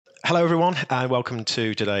Hello, everyone, and welcome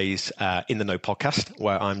to today's In the Know podcast,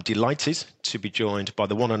 where I'm delighted to be joined by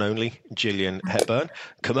the one and only Gillian Hepburn,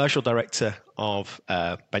 Commercial Director of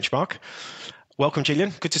Benchmark. Welcome,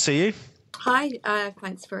 Gillian. Good to see you. Hi,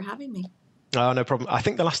 thanks for having me. No problem. I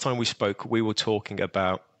think the last time we spoke, we were talking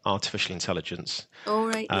about artificial intelligence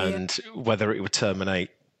and whether it would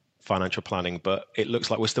terminate financial planning, but it looks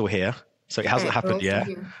like we're still here. So it hasn't happened yet.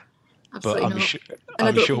 Absolutely but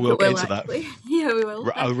not. I'm sure we'll get into that. Yeah, we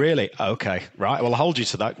will. Oh, really? Okay, right. Well, I'll hold you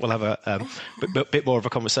to that. We'll have a bit more of a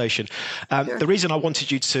conversation. Sure. The reason I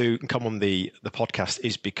wanted you to come on the podcast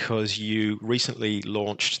is because you recently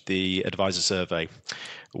launched the advisor survey,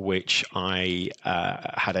 which I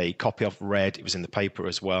had a copy of, read. It was in the paper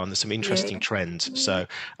as well, and there's some interesting trends. Yeah. So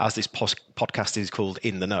as this podcast is called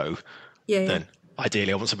In the Know, then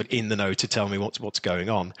ideally I want somebody in the know to tell me what's going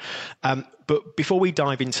on. But before we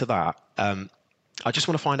dive into that, I just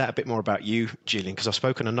want to find out a bit more about you, Gillian, because I've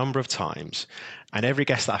spoken a number of times, and every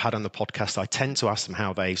guest that I've had on the podcast, I tend to ask them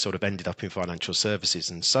how they sort of ended up in financial services.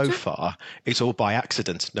 And so far, it's all by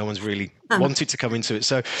accident. No one's really wanted to come into it.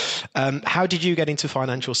 So how did you get into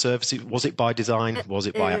financial services? Was it by design? Was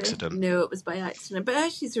it by accident? No, it was by accident. But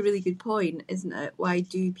actually, it's a really good point, isn't it? Why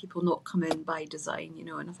do people not come in by design?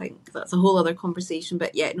 And I think that's a whole other conversation.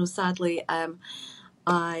 But yeah, no, sadly,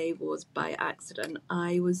 I was by accident.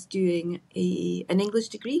 I was doing an English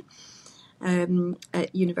degree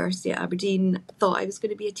at University at Aberdeen. Thought I was going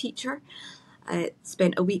to be a teacher.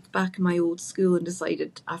 Spent a week back in my old school and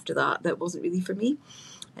decided after that wasn't really for me.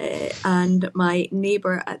 And my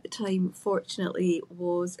neighbour at the time, fortunately,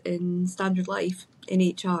 was in Standard Life in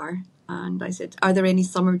HR. And I said, are there any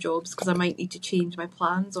summer jobs? Because I might need to change my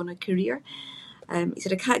plans on a career. He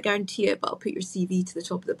said, I can't guarantee it, but I'll put your CV to the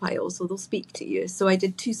top of the pile, so they'll speak to you. So I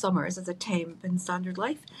did 2 summers as a temp in Standard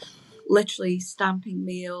Life, literally stamping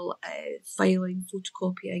mail, filing,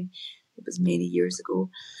 photocopying. It was many years ago.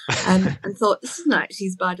 And thought, this isn't actually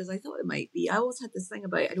as bad as I thought it might be. I always had this thing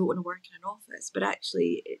about I don't want to work in an office, but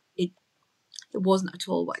actually it wasn't at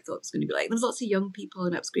all what I thought it was going to be like. There was lots of young people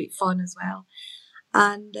and it was great fun as well.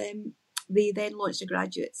 And they then launched a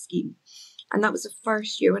graduate scheme. And that was the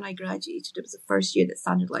first year when I graduated. It was the first year that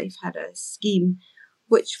Standard Life had a scheme,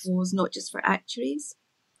 which was not just for actuaries.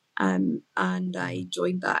 And I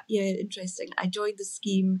joined that. Yeah, interesting. I joined the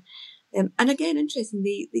scheme. And again, interesting,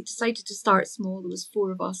 they decided to start small. There was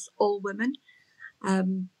 4 of us, all women,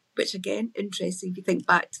 which again, interesting if you think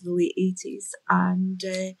back to the late 80s.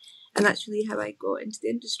 And that's really how I got into the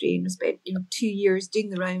industry. And I spent 2 years doing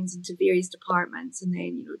the rounds into various departments. And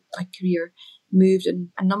then, my career moved in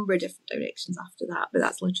a number of different directions after that, but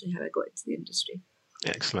that's literally how I got into the industry.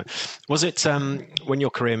 Excellent. Was it, when your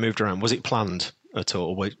career moved around, was it planned at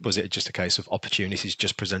all? Or was it just a case of opportunities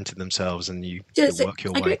just presented themselves and you work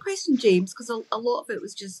your way? A great question, James, because a lot of it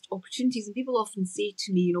was just opportunities. And people often say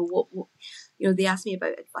to me, what they ask me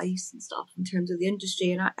about advice and stuff in terms of the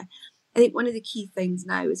industry. And I think one of the key things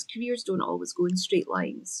now is careers don't always go in straight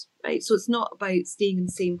lines, right? So it's not about staying in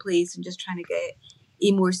the same place and just trying to get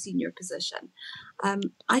a more senior position.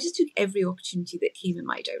 I just took every opportunity that came in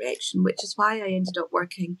my direction, which is why I ended up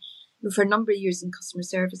working for a number of years in customer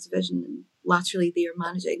service division, and laterally they are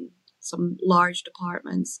managing some large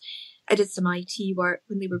departments. I did some IT work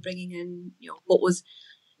when they were bringing in, what was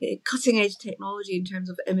cutting edge technology in terms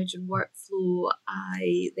of image and workflow.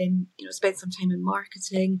 I then, spent some time in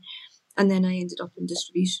marketing, and then I ended up in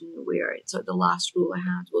distribution, where the last role I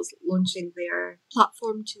had was launching their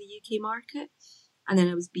platform to the UK market. And then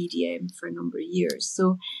I was BDM for a number of years.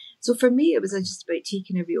 So for me, it was just about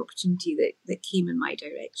taking every opportunity that came in my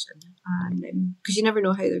direction. And because you never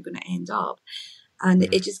know how they're going to end up. And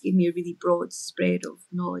it just gave me a really broad spread of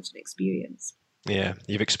knowledge and experience. Yeah,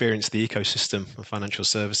 you've experienced the ecosystem of financial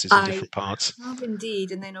services in different parts. I have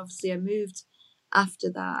indeed. And then obviously I moved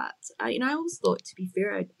after that. I always thought, to be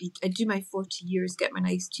fair, I'd do my 40 years, get my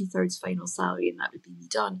nice 2/3 final salary, and that would be me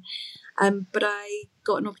done. But I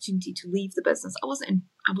got an opportunity to leave the business. I wasn't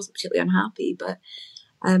particularly unhappy, but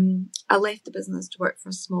I left the business to work for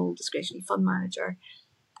a small discretionary fund manager.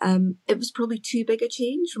 It was probably too big a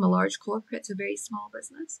change from a large corporate to a very small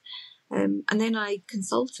business. And then I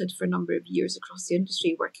consulted for a number of years across the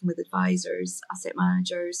industry, working with advisors, asset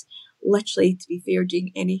managers, literally, to be fair,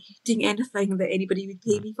 doing anything that anybody would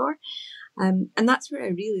pay me for. And that's where I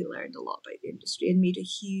really learned a lot about the industry and made a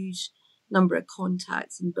huge number of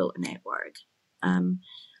contacts and built a network. And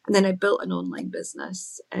then I built an online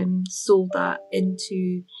business and sold that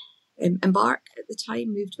into Embark at the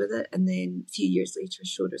time, moved with it. And then a few years later,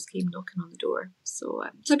 Schroders came knocking on the door. So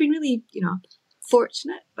I've been really,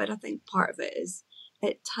 fortunate, but I think part of it is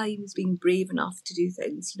at times being brave enough to do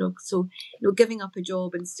things, so, giving up a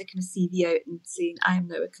job and sticking a CV out and saying, I am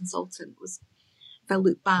now a consultant was, if I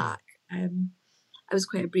look back, it was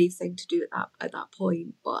quite a brave thing to do at that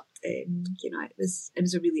point, but it was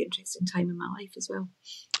a really interesting time in my life as well.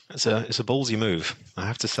 It's a ballsy move, I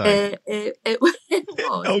have to say. It was.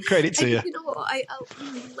 Oh, credit to And you. you know what?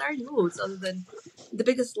 You learn loads. Other than the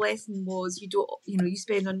biggest lesson was you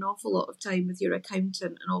spend an awful lot of time with your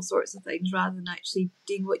accountant and all sorts of things rather than actually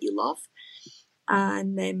doing what you love.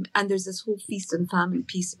 And there's this whole feast and famine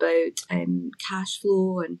piece about cash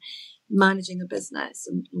flow and managing a business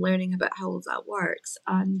and learning about how all of that works.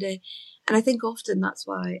 And I think often that's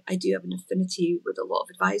why I do have an affinity with a lot of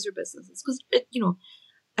advisor businesses, because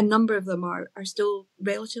a number of them are still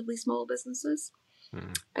relatively small businesses.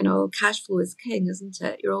 I know cash flow is king, isn't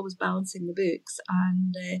it? You're always balancing the books,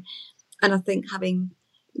 and I think having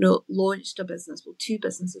launched a business, well, two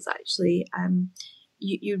businesses actually,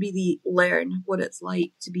 you really learn what it's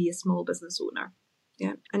like to be a small business owner.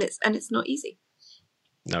 Yeah, and it's not easy.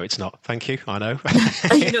 No, it's not. Thank you. I know.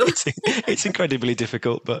 I know. It's incredibly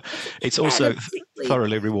difficult, but it's also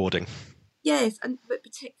thoroughly rewarding. Yes, but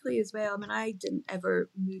particularly as well. I mean, I didn't ever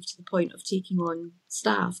move to the point of taking on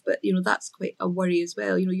staff, but that's quite a worry as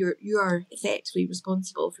well. You are effectively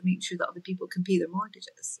responsible for making sure that other people can pay their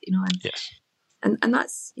mortgages. And yes, and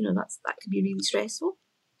that's that can be really stressful.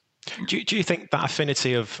 Do you think that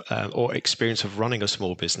affinity of or experience of running a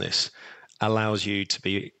small business allows you to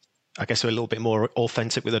be, I guess, a little bit more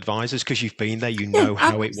authentic with advisors because you've been there, how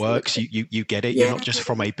absolutely. it works, you get it. Yeah. You're not just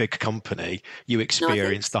from a big company. You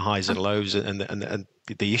experience the highs and lows and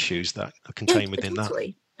the issues that are contained within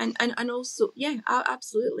totally. that. And also,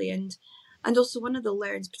 absolutely. And also one of the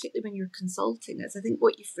learns, particularly when you're consulting, is I think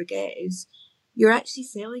what you forget is you're actually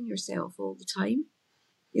selling yourself all the time.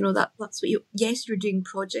 That's what you're doing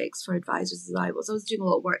projects for advisors as I was. I was doing a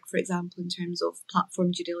lot of work, for example, in terms of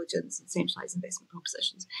platform due diligence and centralised investment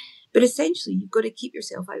propositions. But essentially, you've got to keep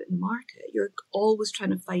yourself out in the market. You're always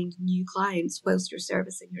trying to find new clients whilst you're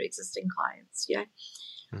servicing your existing clients. Yeah.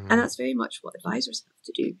 And that's very much what advisors have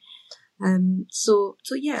to do. So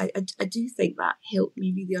yeah, I do think that helped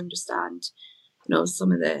me really understand,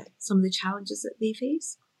 some of the challenges that they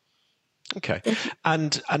face. Okay.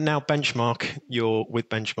 And now Benchmark, you're with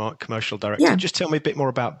Benchmark Commercial Director. Yeah. Just tell me a bit more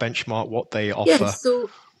about Benchmark, what they offer. So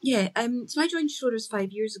I joined Schroders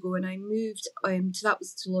 5 years ago, and I moved that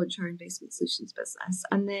was to launch our investment solutions business.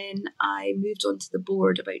 And then I moved onto the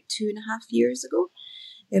board about 2.5 years ago,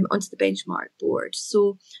 onto the Benchmark board.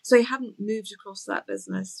 So I haven't moved across that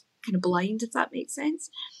business kind of blind, if that makes sense.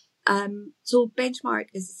 So Benchmark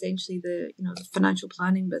is essentially the financial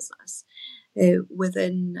planning business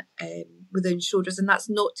within Schroders, and that's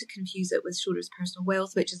not to confuse it with Schroders Personal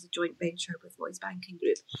Wealth, which is a joint venture with Lloyds Banking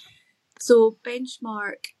Group. So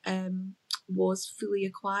Benchmark was fully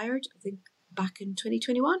acquired, I think, back in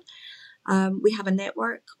 2021. We have a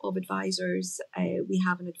network of advisors. We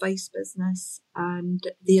have an advice business, and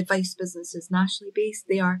the advice business is nationally based.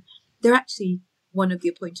 They're actually one of the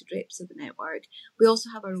appointed reps of the network. We also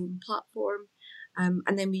have our own platform,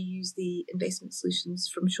 and then we use the investment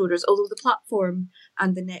solutions from Schroders. Although the platform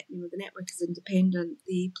and the network is independent,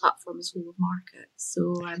 the platform is whole of market.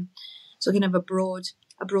 So kind of a broad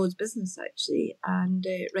business actually, and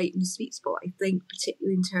right in the sweet spot, I think,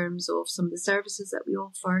 particularly in terms of some of the services that we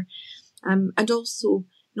offer, and also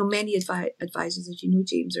many advisors, as you know,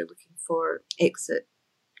 James, are looking for exit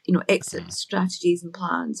strategies and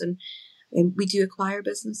plans, and we do acquire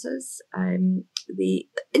businesses.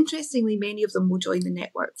 Interestingly, many of them will join the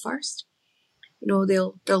network first.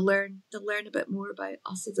 They'll learn a bit more about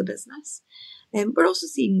us as a business. We're also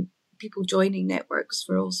seeing people joining networks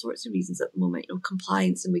for all sorts of reasons at the moment.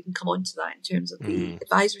 Compliance, and we can come on to that in terms of the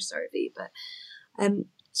advisor survey. But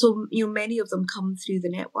so many of them come through the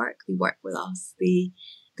network. They work with us. They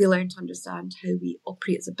learn to understand how we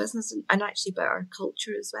operate as a business and actually about our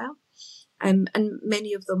culture as well. And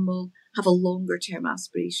many of them will have a longer term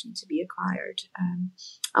aspiration to be acquired. And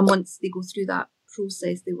once they go through that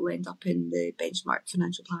process, they will end up in the Benchmark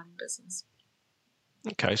financial planning business.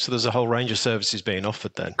 Okay, so there's a whole range of services being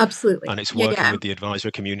offered then. Absolutely. And it's working with the advisor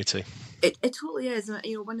community. It totally is. And,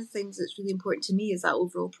 one of the things that's really important to me is that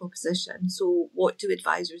overall proposition. So what do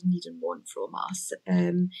advisors need and want from us?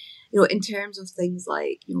 In terms of things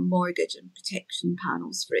like, mortgage and protection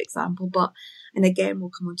panels, for example. And again, we'll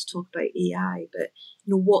come on to talk about AI, but,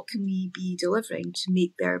 what can we be delivering to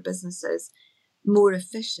make their businesses more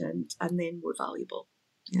efficient and then more valuable?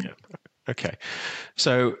 Yeah. Okay.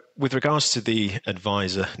 So with regards to the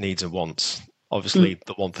advisor needs and wants, obviously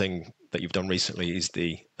the one thing that you've done recently is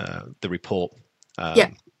the report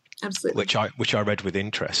Absolutely. which I read with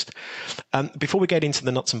interest. Before we get into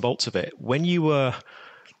the nuts and bolts of it, when you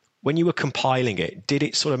were compiling it, did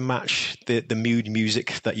it sort of match the mood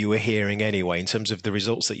music that you were hearing anyway, in terms of the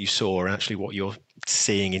results that you saw and actually what you're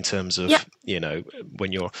seeing in terms of, Yeah.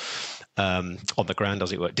 when you're on the ground,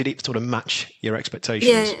 as it were? Did it sort of match your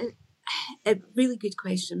expectations? Yeah, a really good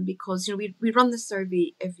question, because we run the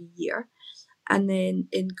survey every year, and then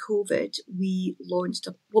in COVID we launched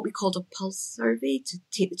what we called a pulse survey to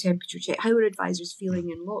take the temperature check. How are advisors feeling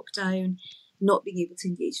in lockdown? Not being able to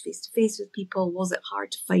engage face to face with people, was it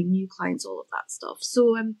hard to find new clients? All of that stuff.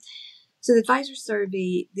 So the advisor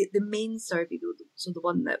survey, the main survey, so the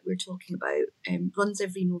one that we're talking about, runs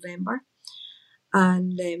every November.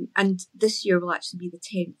 And this year will actually be the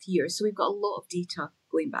 10th year. So we've got a lot of data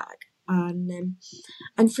going back.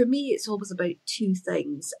 And for me, it's always about two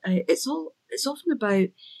things. It's often about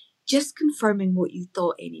just confirming what you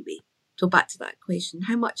thought anyway. So back to that question,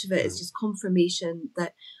 how much of it is just confirmation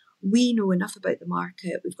that we know enough about the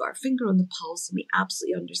market, we've got our finger on the pulse, and we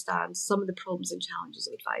absolutely understand some of the problems and challenges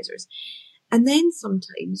of advisors. And then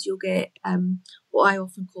sometimes you'll get what I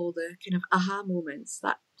often call the kind of aha moments,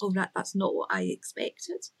 that, oh, that's not what I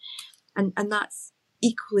expected. And that's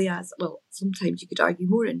equally as, well, sometimes you could argue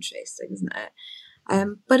more interesting, isn't it?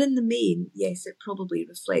 But in the main, yes, it probably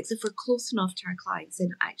reflects. If we're close enough to our clients, then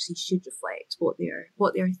it actually should reflect what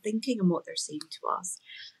they're thinking and what they're saying to us.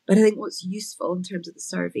 But I think what's useful in terms of the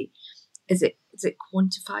survey is it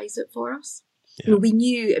quantifies it for us. Yeah. We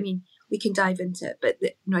knew, we can dive into it, but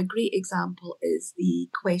a great example is the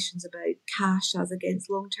questions about cash as against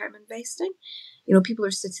long-term investing. People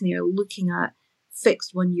are sitting there looking at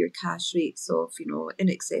fixed 1-year cash rates of, in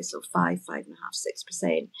excess of 5.5%,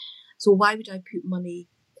 6%. So why would I put money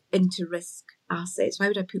into risk assets? Why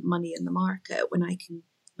would I put money in the market when I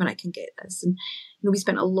can get this? And we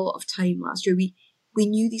spent a lot of time last year. We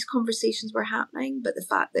knew these conversations were happening, but the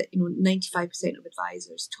fact that 95% of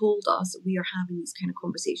advisors told us that we are having these kind of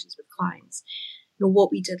conversations with clients. What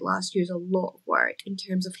we did last year is a lot of work in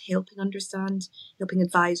terms of helping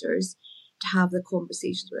advisors to have the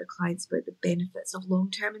conversations with their clients about the benefits of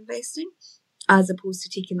long-term investing, as opposed to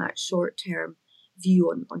taking that short-term view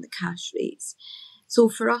on the cash rates. So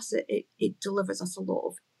for us, it delivers us a lot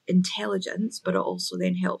of intelligence, but it also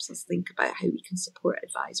then helps us think about how we can support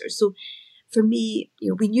advisors. So for me,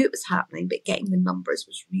 we knew it was happening, but getting the numbers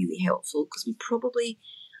was really helpful, because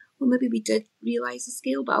maybe we did realise the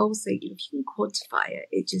scale, but I always think, if you can quantify it,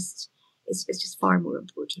 it's just far more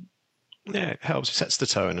important. Yeah, it helps. It sets the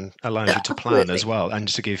tone and allows you to plan as well, and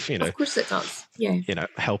to give, Of course it does. Yeah.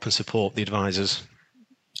 Help and support the advisors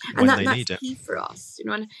And when they that's need it. key for us,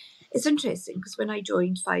 and it's interesting, because when I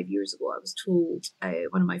joined 5 years ago, I was told,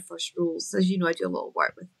 one of my first roles, as you know, I do a lot of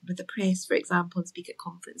work with the press, for example, and speak at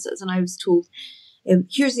conferences, and I was told,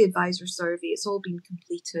 here's the advisor survey, it's all been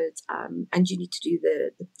completed, and you need to do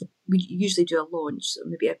we usually do a launch, so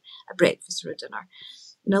maybe a breakfast or a dinner.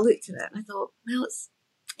 And I looked at it and I thought, well,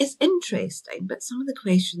 it's interesting, but some of the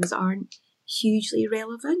questions aren't hugely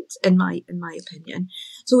relevant in my opinion.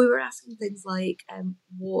 So we were asking things like,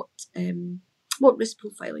 what risk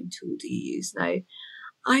profiling tool do you use? Now,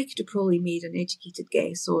 I could have probably made an educated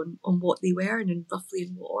guess on what they were and roughly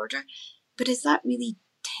in what order, but is that really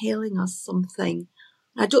telling us something?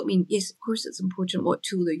 I don't mean, yes, of course it's important what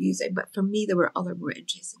tool they're using, but for me there were other more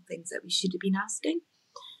interesting things that we should have been asking.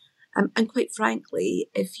 And quite frankly,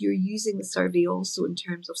 if you're using the survey also in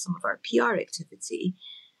terms of some of our PR activity,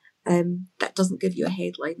 that doesn't give you a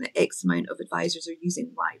headline that X amount of advisors are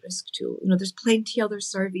using Y risk tool. There's plenty other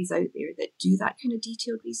surveys out there that do that kind of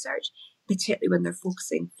detailed research, particularly when they're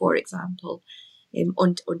focusing, for example,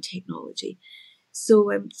 on technology. So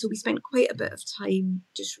we spent quite a bit of time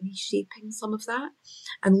just reshaping some of that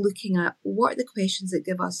and looking at what are the questions that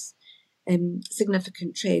give us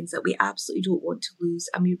significant trends that we absolutely don't want to lose,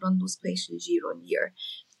 and we run those questions year on year.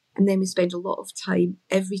 And then we spend a lot of time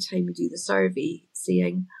every time we do the survey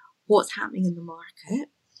saying what's happening in the market,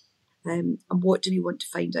 and what do we want to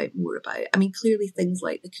find out more about. Clearly things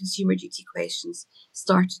like the consumer duty questions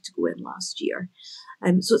started to go in last year,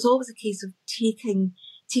 so it's always a case of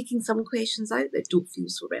taking some questions out that don't feel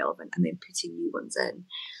so relevant and then putting new ones in.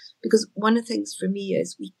 Because one of the things for me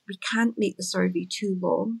is we can't make the survey too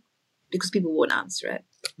long, because people won't answer it,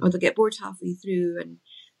 or they'll get bored halfway through and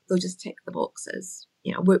they'll just tick the boxes.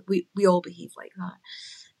 We all behave like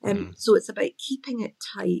that. So it's about keeping it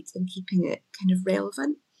tight and keeping it kind of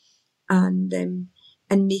relevant, and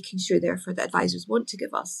making sure therefore that advisors want to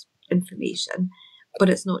give us information, but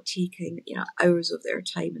it's not taking hours of their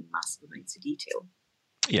time and massive amounts of detail.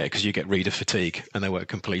 Yeah, because you get reader fatigue and they won't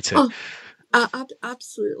complete it. Oh,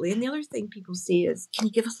 Absolutely. And the other thing people say is, can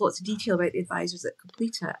you give us lots of detail about the advisors that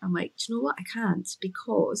complete it? I'm like, do you know what? I can't,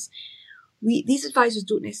 because these advisors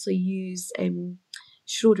don't necessarily use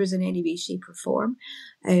Schroders in any way, shape, or form.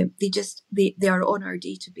 They are on our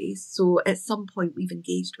database. So at some point we've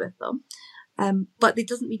engaged with them. But it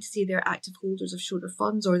doesn't mean to say they're active holders of Schroder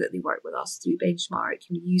funds or that they work with us through Benchmark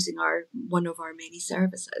using one of our many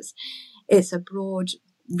services. It's a broad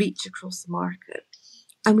reach across the market.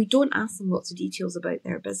 And we don't ask them lots of details about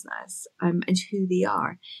their business and who they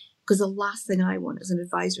are, because the last thing I want is an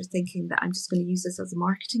advisor thinking that I'm just going to use this as a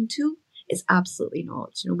marketing tool. It's absolutely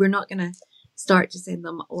not. We're not going to start to send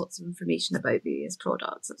them lots of information about various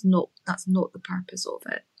products. That's not the purpose of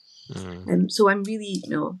it. So I'm really,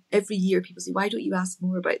 every year people say, why don't you ask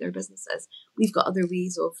more about their businesses? We've got other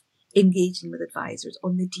ways of engaging with advisors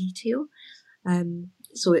on the detail.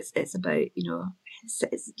 So it's about,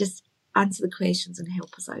 it's just answer the questions and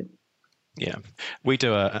help us out. Yeah, we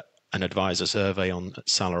do an advisor survey on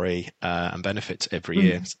salary and benefits every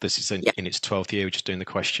year. So this is in its 12th year. We're just doing the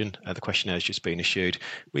question. The questionnaire has just been issued.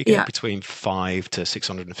 We get between 5 to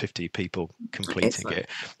 650 people completing it,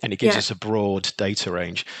 and it gives us a broad data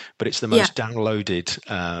range. But it's the most downloaded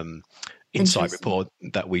insight report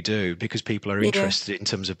that we do, because people are interested in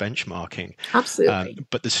terms of benchmarking. Absolutely.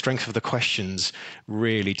 But the strength of the questions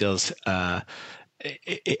really does.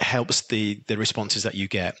 It helps the responses that you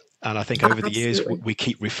get. And I think over the years, we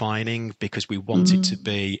keep refining, because we want it to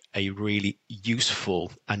be a really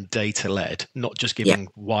useful and data-led, not just giving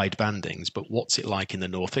wide bandings, but what's it like in the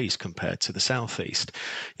Northeast compared to the Southeast?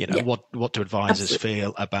 What do advisors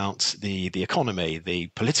feel about the economy, the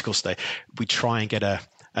political state? We try and get a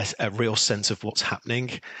real sense of what's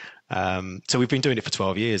happening. So we've been doing it for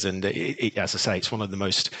 12 years, and as I say, it's one of the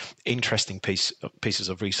most interesting pieces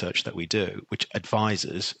of research that we do, which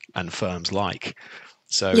advisors and firms like.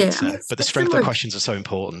 So, but the strength of the questions are so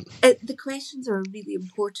important. The questions are really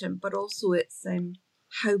important, but also it's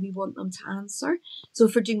how we want them to answer. So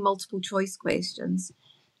if we're doing multiple choice questions,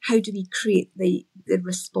 how do we create the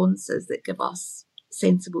responses that give us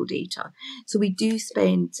sensible data? So we do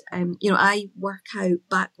spend, I work out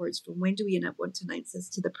backwards from when do we want to announce this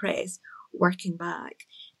to the press, working back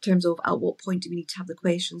in terms of at what point do we need to have the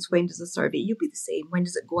questions, when does the survey, you'll be the same, when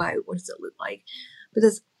does it go out, what does it look like? But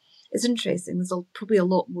it's interesting, there's probably a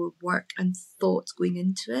lot more work and thought going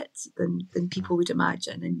into it than people would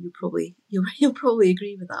imagine, and you'll probably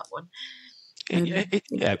agree with that one.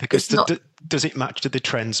 Because does it match? Do the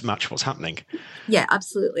trends match what's happening? Yeah,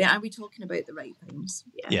 absolutely. Are we talking about the right things?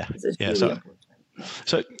 Yeah. Really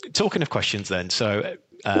so talking of questions then,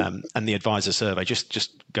 and the advisor survey,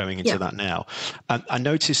 just going into that now, I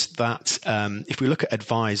noticed that if we look at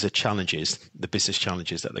advisor challenges, the business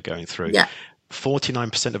challenges that they're going through,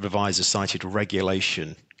 49% of advisors cited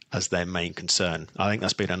regulation as their main concern. I think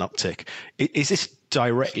that's been an uptick. Is this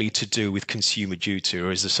directly to do with consumer duty,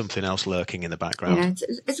 or is there something else lurking in the background? Yeah,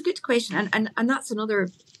 it's a good question. And that's another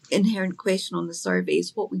inherent question on the survey,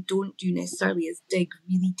 is what we don't do necessarily is dig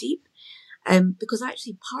really deep. Because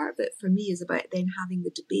actually part of it for me is about then having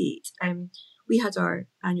the debate. We had our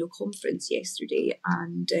annual conference yesterday,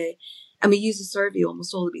 and we use the survey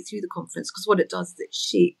almost all the way through the conference, because what it does is it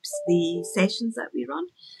shapes the sessions that we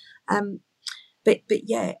run. But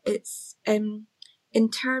yeah, it's in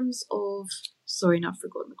terms of, sorry, now I've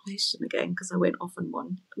forgotten the question again, because I went off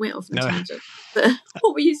on a tangent. But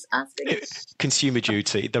what were you asking? Consumer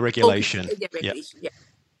duty, the regulation. Regulation.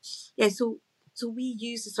 Yeah. So we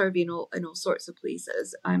use the survey in all sorts of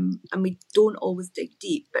places, and we don't always dig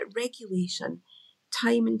deep, but regulation,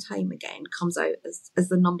 time and time again, comes out as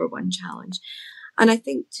the number one challenge. And I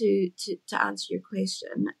think to answer your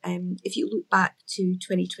question, if you look back to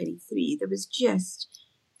 2023, there was just,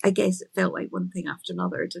 I guess it felt like one thing after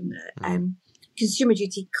another, didn't it? Consumer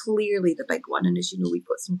duty, clearly the big one. And as you know, we've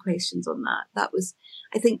got some questions on that. That was,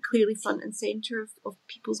 I think, clearly front and centre of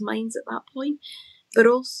people's minds at that point. But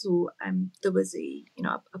also there was a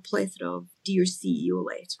plethora of Dear CEO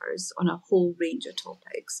letters on a whole range of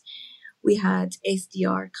topics. We had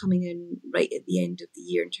SDR coming in right at the end of the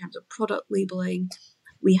year in terms of product labelling.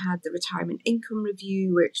 We had the retirement income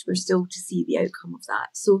review, which we're still to see the outcome of that.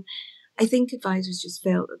 So I think advisors just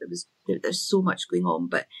felt that there's so much going on.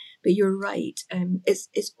 But you're right,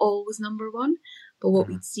 it's always number one. But what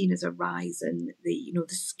we've seen is a rise in the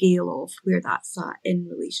scale of where that's at in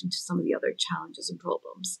relation to some of the other challenges and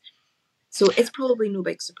problems. So it's probably no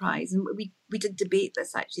big surprise. And we did debate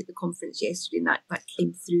this actually at the conference yesterday, and that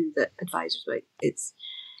came through that advisors were, it's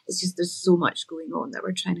just there's so much going on that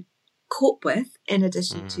we're trying to cope with in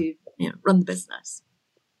addition to run the business.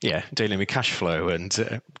 Yeah, dealing with cash flow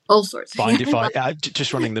and all sorts.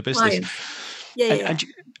 just running the business. Clients.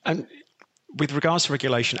 And with regards to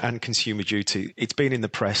regulation and consumer duty, it's been in the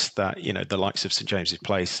press that the likes of St James's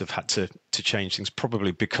Place have had to change things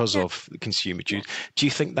probably because of the consumer duty. Do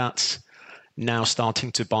you think that's now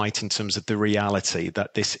starting to bite in terms of the reality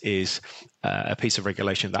that this is a piece of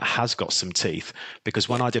regulation that has got some teeth? Because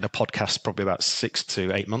when I did a podcast probably about 6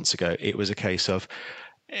 to 8 months ago, it was a case of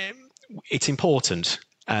it's important.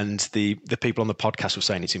 And the people on the podcast were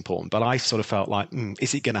saying it's important, but I sort of felt like,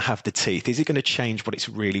 is it going to have the teeth? Is it going to change what it's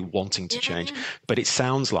really wanting to change? But it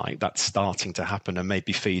sounds like that's starting to happen and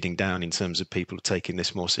maybe feeding down in terms of people taking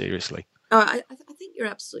this more seriously. I think you're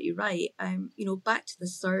absolutely right. Back to the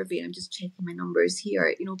survey, I'm just checking my numbers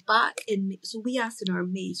here. So we asked in our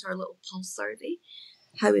May, so our little pulse survey,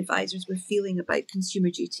 how advisors were feeling about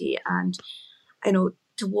consumer duty, and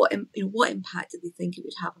to what impact did they think it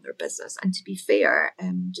would have on their business. And to be fair,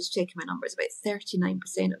 just checking my numbers, about 39%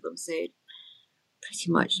 of them said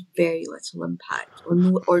pretty much very little impact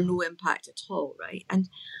or no impact at all, right? And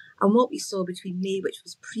what we saw between May, which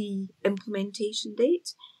was pre-implementation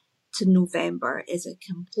date, to November is a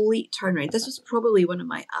complete turnaround. This was probably one of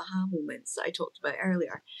my aha moments that I talked about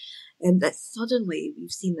earlier. And that suddenly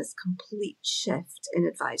we've seen this complete shift in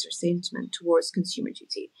advisor sentiment towards consumer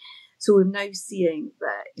duty. So we're now seeing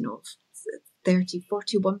that,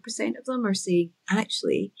 41% of them are saying,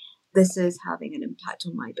 actually, this is having an impact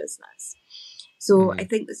on my business. So I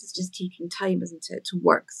think this is just taking time, isn't it, to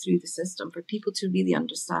work through the system for people to really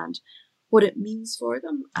understand what it means for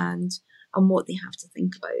them and what they have to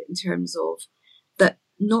think about in terms of that,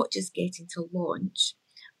 not just getting to launch,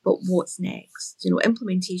 but what's next.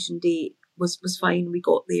 Implementation date was fine, we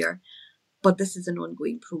got there, but this is an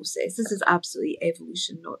ongoing process. This is absolutely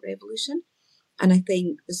evolution, not revolution. And I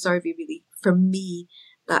think the survey really, for me,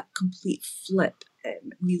 that complete flip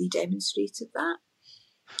really demonstrated that.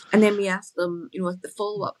 And then we asked them, the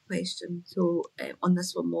follow-up question, so on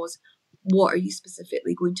this one was, what are you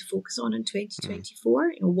specifically going to focus on in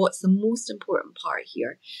 2024? What's the most important part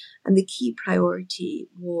here? And the key priority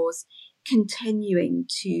was continuing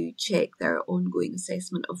to check their ongoing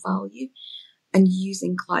assessment of value and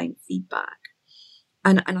using client feedback.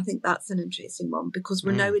 And I think that's an interesting one, because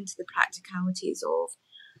we're now into the practicalities of,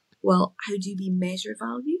 well, how do we measure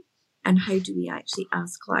value? And how do we actually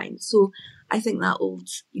ask clients? So I think that old,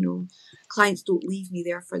 clients don't leave me,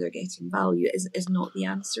 therefore they're getting value is not the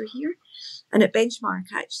answer here. And at Benchmark,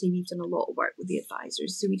 actually, we've done a lot of work with the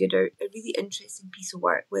advisors. So we did a really interesting piece of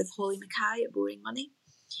work with Holly Mackay at Boring Money,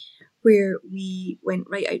 where we went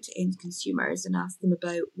right out to end consumers and asked them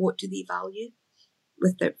about what do they value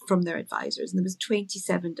from their advisors. And there was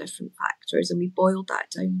 27 different factors, and we boiled that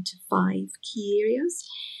down to 5 key areas.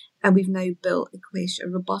 And we've now built a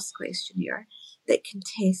robust questionnaire that can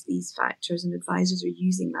test these factors, and advisors are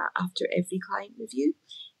using that after every client review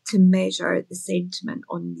to measure the sentiment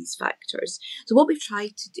on these factors. So what we've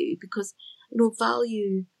tried to do, because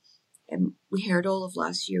value, we heard all of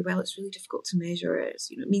last year, well, it's really difficult to measure. It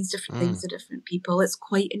means different things to different people. It's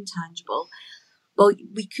quite intangible. Well,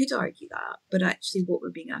 we could argue that, but actually what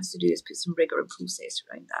we're being asked to do is put some rigor and process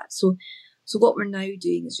around that. So what we're now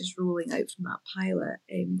doing is just rolling out from that pilot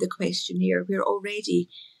the questionnaire, where already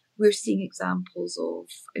we're seeing examples of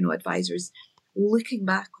advisors looking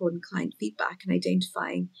back on client feedback and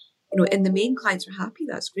identifying, in the main, clients are happy,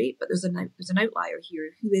 that's great, but there's an outlier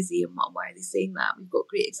here. Who is he and why are they saying that? We've got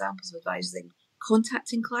great examples of advisors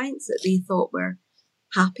contacting clients that they thought were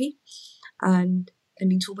happy and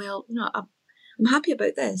being told, well, I'm happy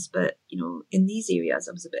about this, but in these areas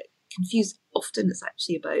I was a bit confused. Often it's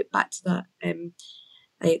actually about back to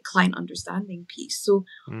that client understanding piece. So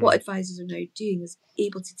what advisors are now doing is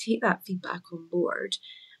able to take that feedback on board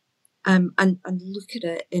and look at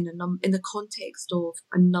it in the context of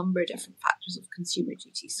a number of different factors of consumer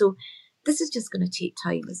duty. So this is just going to take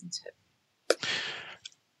time, isn't it?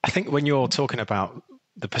 I think when you're talking about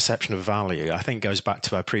the perception of value, I think goes back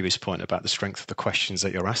to our previous point about the strength of the questions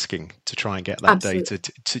that you're asking to try and get that Absolutely.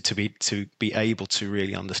 Data to be able to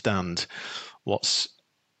really understand what's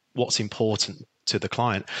important to the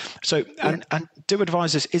client. So and do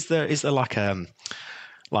advisors, is there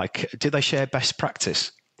like do they share best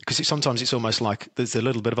practice? Because sometimes it's almost like there's a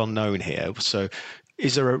little bit of unknown here. So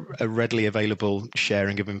is there a readily available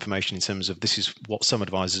sharing of information in terms of this is what some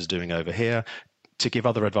advisors are doing over here, to give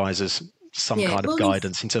other advisors some kind of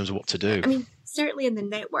guidance in terms of what to do? I mean, certainly in the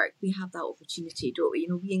network, we have that opportunity, don't we?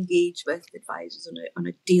 We engage with advisors on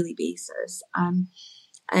a daily basis.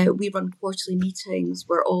 We run quarterly meetings.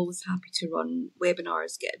 We're always happy to run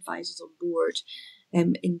webinars, get advisors on board,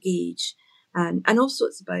 engage. And also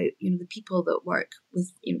it's about, the people that work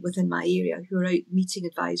within my area who are out meeting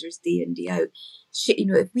advisors day in, day out.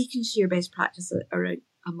 If we can share best practice around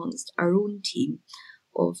amongst our own team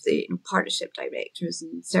of the partnership directors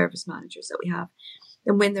and service managers that we have,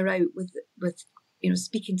 then when they're out with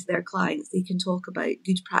speaking to their clients, they can talk about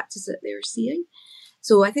good practice that they're seeing.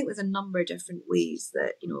 So I think there's a number of different ways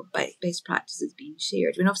that, best practice is being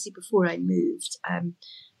shared. I mean, obviously before I moved,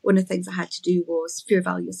 one of the things I had to do was fair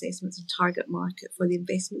value assessments and target market for the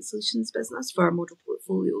investment solutions business for our model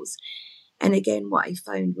portfolios. And again, what I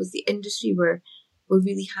found was the industry were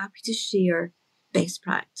really happy to share best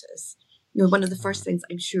practice. One of the first things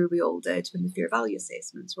I'm sure we all did when the fair value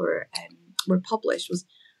assessments were published was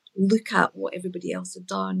look at what everybody else had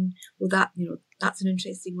done. Well, that's an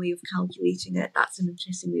interesting way of calculating it. That's an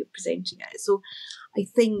interesting way of presenting it. So I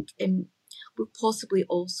think we'll possibly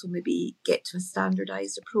also maybe get to a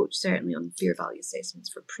standardized approach, certainly on fair value assessments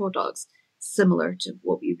for products, similar to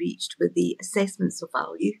what we reached with the assessments of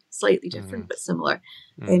value, slightly different but similar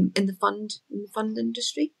in the fund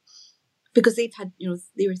industry, because they've had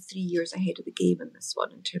they were 3 years ahead of the game in this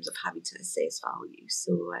one in terms of having to assess value.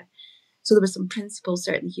 So there were some principles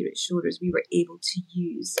certainly here at Schroders we were able to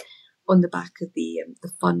use on the back of the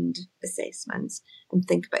fund assessments and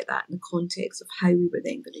think about that in the context of how we were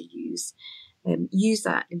then going to use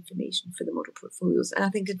that information for the model portfolios. And I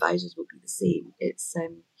think advisors will be the same. It's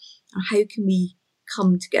how can we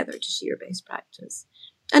come together to share best practice?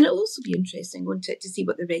 And it'll also be interesting, won't it, to see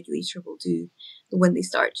what the regulator will do when they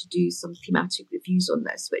start to do some thematic reviews on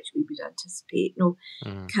this, which we would anticipate.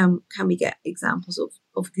 Can we get examples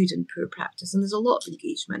of good and poor practice? And there's a lot of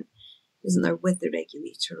engagement, isn't there, with the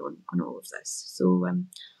regulator on all of this. So,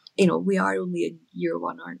 we are only in year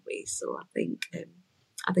one, aren't we? So I think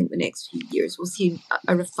the next few years we'll see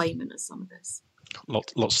a refinement of some of this.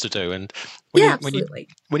 Lots to do. And absolutely.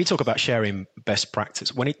 When you talk about sharing best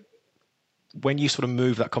practice, when you sort of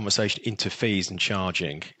move that conversation into fees and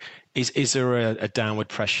charging, is there a downward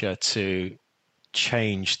pressure to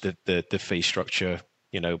change the fee structure,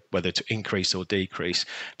 whether to increase or decrease?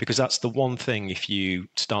 Because that's the one thing, if you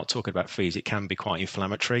start talking about fees, it can be quite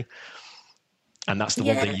inflammatory. And that's the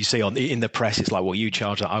one thing you see in the press. It's like, well, you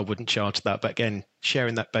charge that, I wouldn't charge that. But again,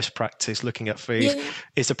 sharing that best practice, looking at fees,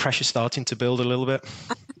 is the pressure starting to build a little bit?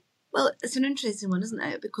 Well, it's an interesting one, isn't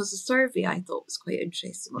it? Because the survey I thought was quite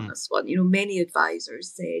interesting on this one. Many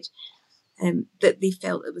advisors said that they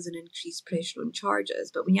felt it was an increased pressure on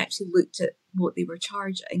charges. But when you actually looked at what they were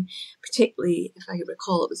charging, particularly if I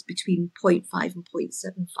recall, it was between 0.5 and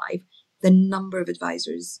 0.75, the number of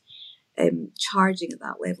advisors charging at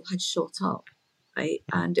that level had shot up, right?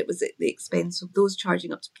 And it was at the expense of those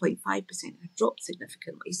charging up to 0.5% had dropped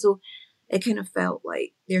significantly. So it kind of felt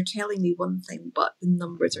like they're telling me one thing, but the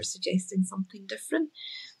numbers are suggesting something different.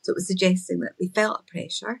 So it was suggesting that they felt a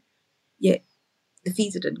pressure, yet the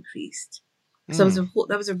fees had increased. So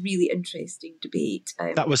that was a really interesting debate.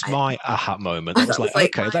 That was my aha moment. I was like,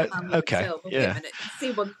 okay, Wait a minute, you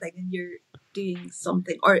say one thing and you're doing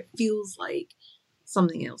something, or it feels like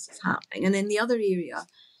something else is happening. And then the other area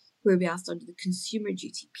where we asked under the consumer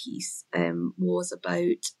duty piece was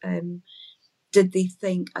about did they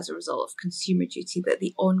think as a result of consumer duty that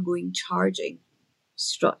the ongoing charging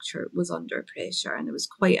structure was under pressure? And there was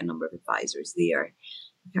quite a number of advisors there.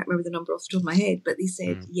 I can't remember the number off the top of my head, but they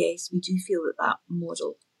said, yes, we do feel that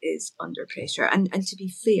model is under pressure. And to be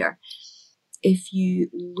fair, if you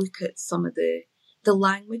look at some of the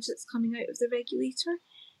language that's coming out of the regulator,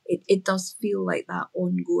 it does feel like that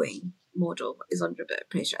ongoing model is under a bit of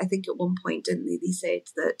pressure. I think at one point, didn't they? They said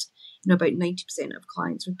that about 90% of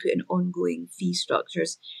clients were put in ongoing fee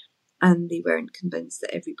structures, and they weren't convinced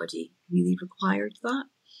that everybody really required that.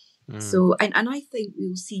 So, and I think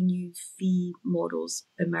we'll see new fee models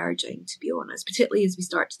emerging, to be honest, particularly as we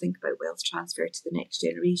start to think about wealth transfer to the next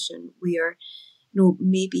generation, where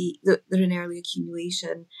maybe they're in early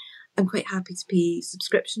accumulation. I'm quite happy to pay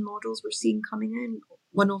subscription models we're seeing coming in.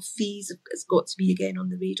 One-off fees has got to be again on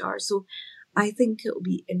the radar. So I think it'll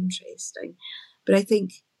be interesting. But I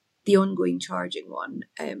think the ongoing charging one,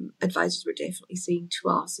 advisors were definitely saying to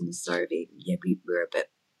us in the survey,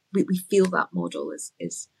 we feel that model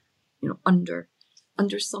is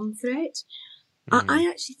under some threat. I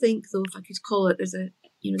actually think, though, if I could call it,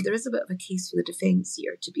 there is a bit of a case for the defence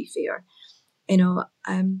here, to be fair.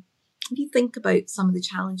 If you think about some of the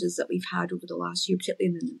challenges that we've had over the last year,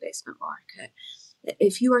 particularly in the investment market,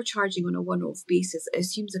 if you are charging on a one-off basis, it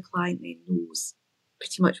assumes a client then knows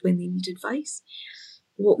pretty much when they need advice.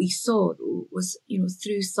 What we saw, though, was,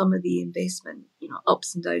 through some of the investment,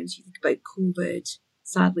 ups and downs, you think about COVID,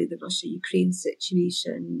 sadly, the Russia-Ukraine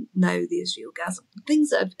situation, now the Israel-Gaza, things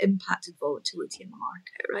that have impacted volatility in the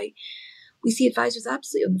market, right? We see advisors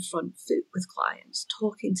absolutely on the front foot with clients,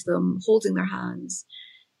 talking to them, holding their hands,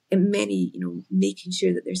 and many, making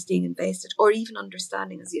sure that they're staying invested, or even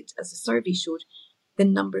understanding, as the survey showed, the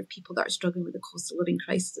number of people that are struggling with the cost of living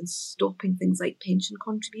crisis and stopping things like pension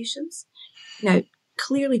contributions. Now,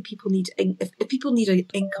 clearly, people need if people need an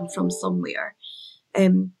income from somewhere,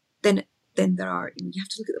 then there are, you have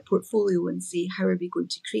to look at the portfolio and say, how are we going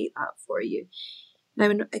to create that for you? Now,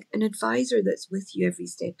 an advisor that's with you every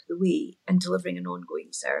step of the way and delivering an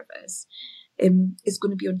ongoing service is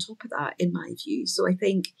going to be on top of that, in my view. So I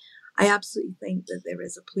absolutely think that there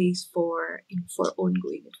is a place for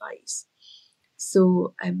ongoing advice.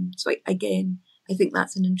 So again, I think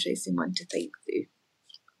that's an interesting one to think through.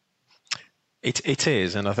 It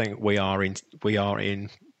is, and I think we are in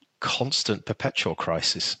constant perpetual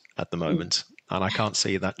crisis at the moment, and I can't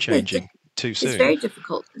see that changing too soon. It's very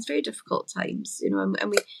difficult. It's very difficult times, and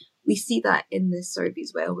we see that in this survey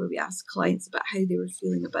as well, where we ask clients about how they were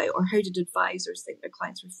feeling about, or how did advisors think their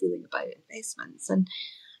clients were feeling about investments. And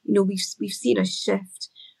we've seen a shift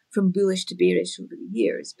from bullish to bearish over the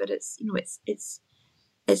years, but it's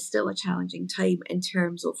still a challenging time in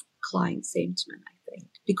terms of client sentiment, I think,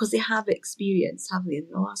 because they have experienced, haven't they, in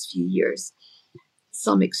the last few years,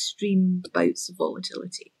 some extreme bouts of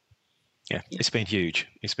volatility. Yeah, it's been huge.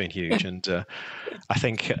 It's been huge. Yeah. And I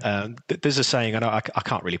think there's a saying, I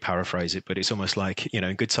can't really paraphrase it, but it's almost like,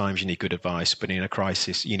 in good times you need good advice, but in a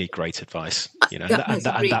crisis you need great advice.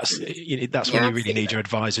 That's when you really need your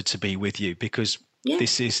advisor to be with you, because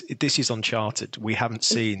this is uncharted. We haven't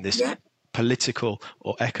seen this political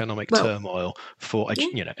or economic turmoil for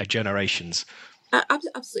generations.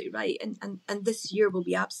 Absolutely right, and this year will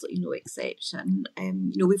be absolutely no exception.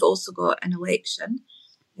 We've also got an election.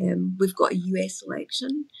 We've got a US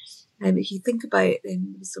election. If you think about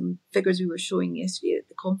some figures we were showing yesterday at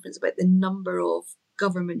the conference about the number of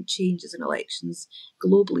government changes and elections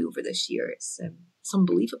globally over this year, it's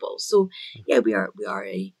unbelievable. So we are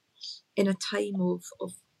in a time of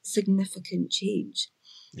significant change.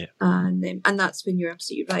 Yeah. And that's when you're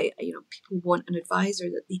absolutely right. People want an advisor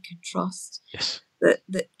that they can trust. Yes. That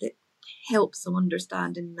helps them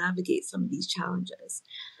understand and navigate some of these challenges.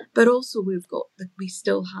 But also we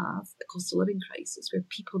still have the cost of living crisis, where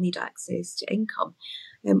people need access to income.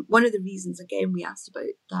 One of the reasons, again, we asked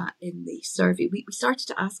about that in the survey, we started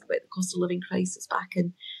to ask about the cost of living crisis back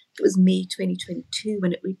in, it was May 2022,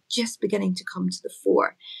 when it was just beginning to come to the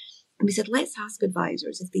fore. And we said, let's ask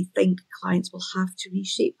advisors if they think clients will have to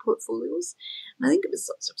reshape portfolios. And I think it was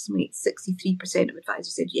something like 63% of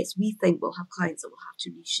advisors said, yes, we think we'll have clients that will have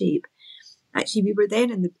to reshape. Actually, we were then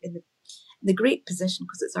in the great position,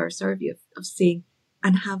 because it's our survey, of saying,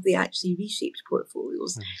 and have they actually reshaped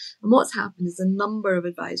portfolios? Mm-hmm. And what's happened is the number of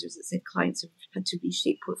advisors that said clients have had to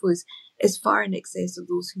reshape portfolios is far in excess of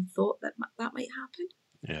those who thought that might happen.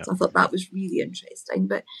 Yeah. So I thought that was really interesting.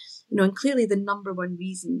 But, and clearly the number one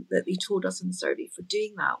reason that they told us in the survey for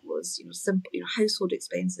doing that was, simple, household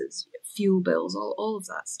expenses, fuel bills, all of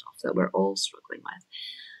that stuff that we're all struggling with.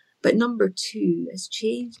 But number two has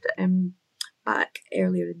changed. Back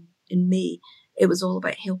earlier in May, it was all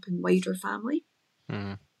about helping wider family.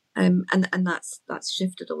 Mm. And that's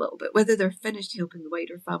shifted a little bit. Whether they're finished helping the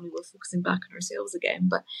wider family, we're focusing back on ourselves again.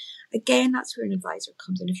 But again, that's where an advisor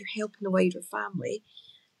comes in. If you're helping the wider family,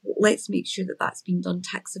 let's make sure that that's being done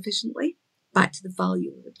tax efficiently. Back to the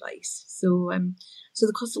value of advice. So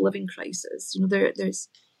the cost of living crisis,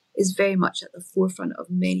 is very much at the forefront of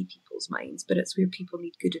many people's minds, but it's where people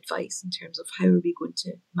need good advice in terms of how are we going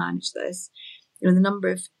to manage this. The number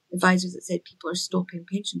of advisors that said people are stopping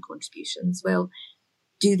pension contributions. Well,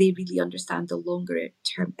 do they really understand the longer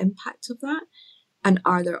term impact of that? And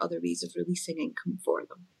are there other ways of releasing income for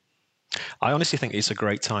them? I honestly think it's a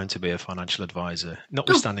great time to be a financial advisor,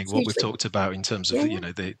 notwithstanding what we've talked about in terms of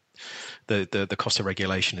the cost of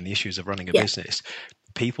regulation and the issues of running a business.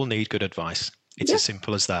 People need good advice. It's as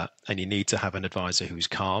simple as that. And you need to have an advisor who's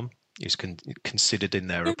calm, who's considered in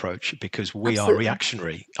their approach, because we are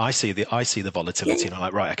reactionary. I see the volatility and I'm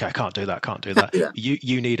like, right, okay, I can't do that.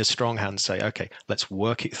 You need a strong hand to say, okay, let's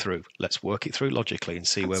work it through logically and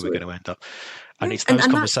see where we're going to end up. And it's those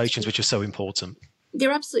conversations which are so important.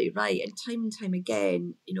 They're absolutely right. And time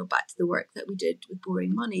again, back to the work that we did with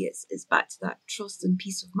Borrowing Money, it's back to that trust and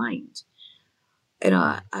peace of mind.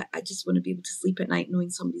 I just want to be able to sleep at night knowing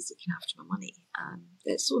somebody's looking after my money.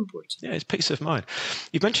 It's so important. Yeah, it's peace of mind.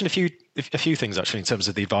 You've mentioned a few things actually in terms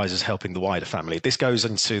of the advisors helping the wider family. This goes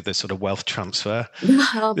into the sort of wealth transfer.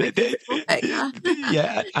 Oh, my favorite topic.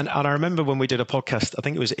 Yeah, and I remember when we did a podcast, I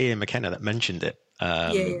think it was Ian McKenna that mentioned it.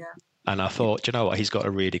 Yeah. And I thought, you know what, he's got a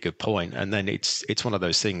really good point. And then it's one of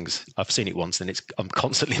those things. I've seen it once, and I'm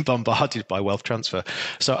constantly bombarded by wealth transfer.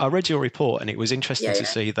 So I read your report, and it was interesting to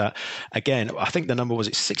see that. Again, I think the number was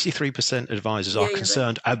 63% advisors are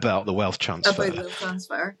concerned about the wealth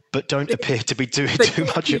transfer, but don't appear to be doing too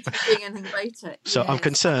much. Doing anything about it. So I'm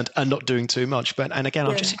concerned and not doing too much. And again,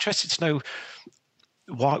 I'm just interested to know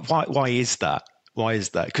why is that? Why is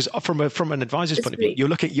that? Because from an advisor's point of view,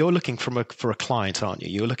 you're looking for a client, aren't you?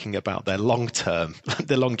 You're looking about their long term,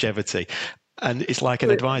 their longevity, and it's like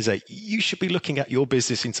an advisor. You should be looking at your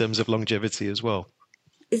business in terms of longevity as well.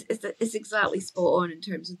 It's exactly spot on in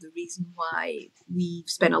terms of the reason why we've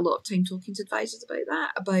spent a lot of time talking to advisors about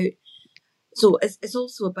that. So it's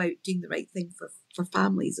also about doing the right thing for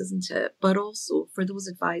families, isn't it? But also for those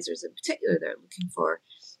advisors in particular that are looking for,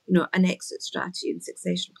 an exit strategy and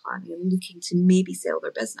succession planning and looking to maybe sell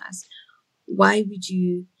their business. Why would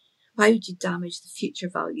you damage the future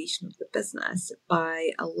valuation of the business by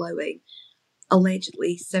allowing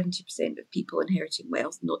allegedly 70% of people inheriting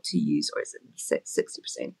wealth not to use, or is it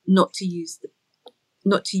 60%, not to use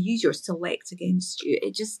your select against you?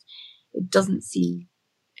 It doesn't seem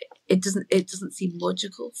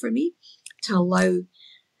logical for me to allow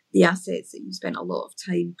the assets that you spent a lot of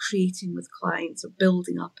time creating with clients or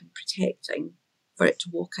building up and protecting for it to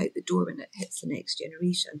walk out the door when it hits the next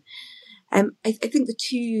generation. I think the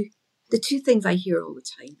two things I hear all the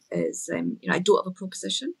time is, I don't have a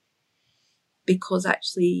proposition because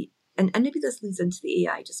actually, and maybe this leads into the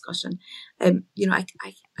AI discussion. I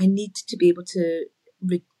need to be able to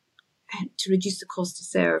reduce the cost to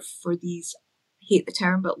serve for these, I hate the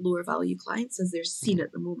term, but lower value clients as they're seen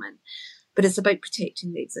at the moment. But it's about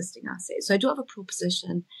protecting the existing assets. So I do have a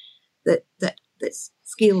proposition that's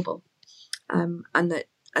scalable, and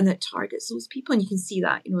that targets those people. And you can see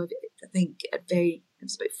that, I think it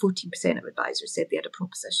was about 14% of advisors said they had a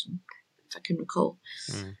proposition, if I can recall.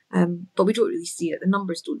 But we don't really see it. The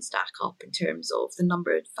numbers don't stack up in terms of the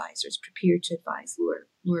number of advisors prepared to advise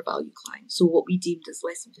lower value clients. So what we deemed as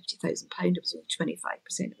less than £50,000, it was only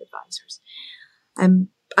 25% of advisors.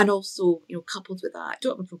 And also, coupled with that, I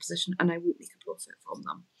don't have a proposition and I won't make a profit from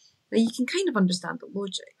them. Now, you can kind of understand the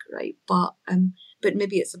logic, right? But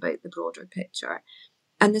maybe it's about the broader picture.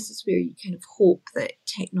 And this is where you kind of hope that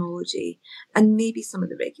technology and maybe some of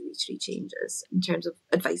the regulatory changes in terms of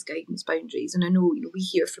advice guidance boundaries. And I know, we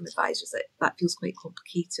hear from advisors that feels quite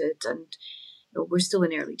complicated, and we're still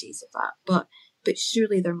in early days of that. But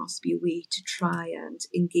surely there must be a way to try and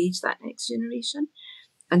engage that next generation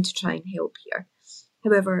and to try and help here.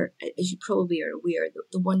 However, as you probably are aware,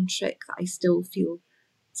 the one trick that I still feel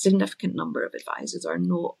significant number of advisors are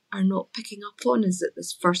not picking up on is at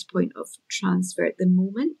this first point of transfer at the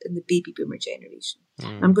moment in the baby boomer generation.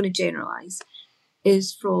 I'm going to generalise,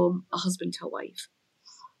 is from a husband to a wife,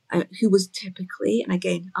 who was typically, and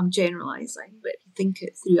again, I'm generalising, but if you think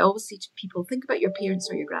it through, I always say to people, think about your parents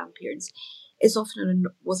or your grandparents. It's often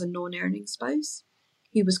was a non-earning spouse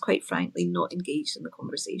who was quite frankly not engaged in the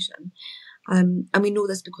conversation. And we know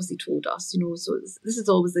this because they told us, so this is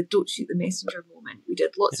always the don't shoot the messenger moment. We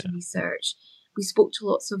did lots of research. We spoke to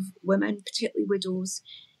lots of women, particularly widows,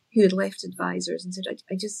 who had left advisors and said,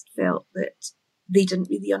 I just felt that they didn't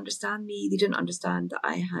really understand me. They didn't understand that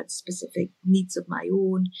I had specific needs of my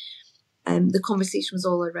own. The conversation was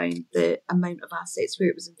all around the amount of assets, where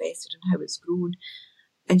it was invested and how it's grown.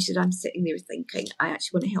 And she said, I'm sitting there thinking, I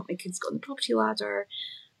actually want to help my kids get on the property ladder.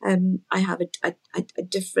 I have a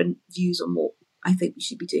different views on what I think we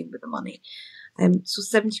should be doing with the money. So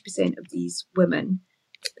 70% of these women,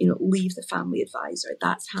 leave the family advisor.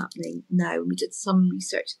 That's happening now. And we did some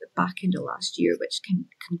research at the back end of last year, which can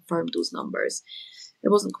confirm those numbers. It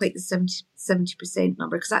wasn't quite the 70%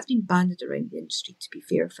 number, because that's been banded around the industry, to be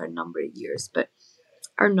fair, for a number of years. But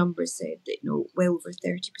our numbers said that, well over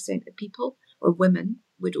 30% of people, or women,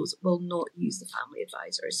 widows, will not use the family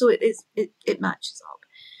advisor. So it matches up.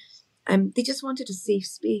 They just wanted a safe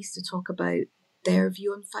space to talk about their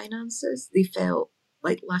view on finances. They felt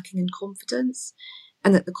like lacking in confidence,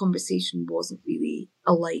 and that the conversation wasn't really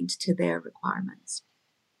aligned to their requirements.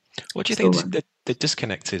 What do you think the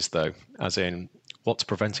disconnect is, though? As in, what's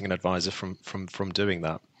preventing an advisor from doing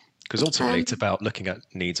that? Because ultimately, it's about looking at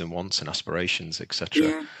needs and wants and aspirations,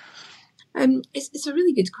 etc. Yeah. It's a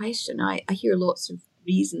really good question. I hear lots of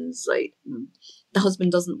reasons, like the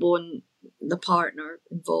husband doesn't want the partner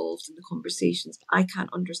involved in the conversations. I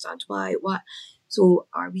can't understand why. What? So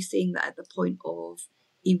are we saying that at the point of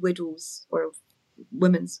a widow's or of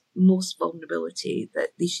women's most vulnerability that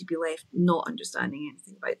they should be left not understanding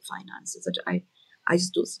anything about finances? I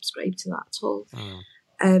just don't subscribe to that at all.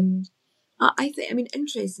 I think, I mean,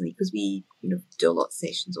 interestingly, because we do a lot of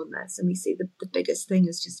sessions on this, and we say the biggest thing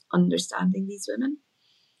is just understanding these women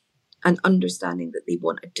and understanding that they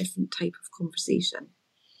want a different type of conversation.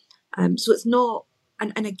 So it's not,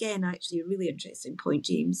 and again, actually, a really interesting point,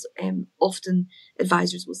 James. Often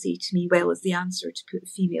advisors will say to me, well, is the answer to put a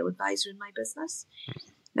female advisor in my business?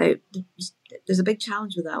 Now, there's a big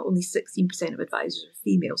challenge with that. Only 16% of advisors are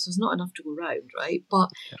female, so there's not enough to go around, right?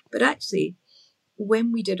 But actually,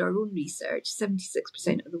 when we did our own research,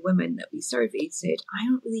 76% of the women that we surveyed said, I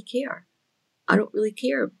don't really care. I don't really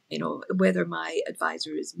care, whether my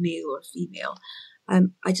advisor is male or female.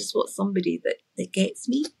 I just want somebody that gets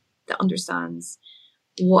me, that understands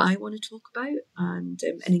what I want to talk about and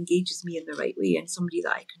engages me in the right way, and somebody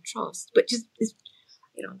that I can trust. But just is,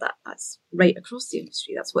 that's right across the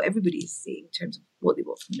industry. That's what everybody is saying in terms of what they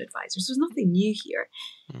want from an advisor. So there's nothing new here.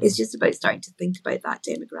 It's just about starting to think about that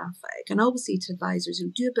demographic. And I always say to advisors,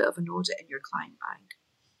 do a bit of an audit in your client bank.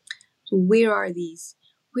 So where are these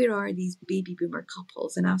baby boomer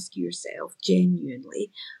couples, and ask yourself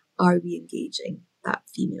genuinely, are we engaging that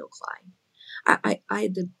female client? I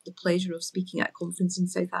had the pleasure of speaking at a conference in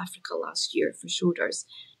South Africa last year for Schroders,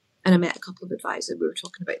 and I met a couple of advisors. We were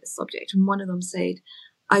talking about the subject, and one of them said,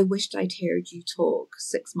 I wished I'd heard you talk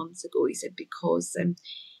 6 months ago. He said, because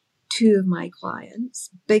two of my clients,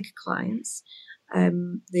 big clients,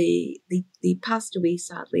 they passed away,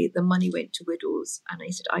 sadly. The money went to widows, and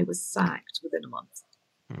I said, I was sacked within a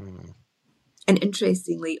month. And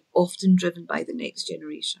interestingly, often driven by the next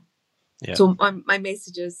generation. Yeah. So my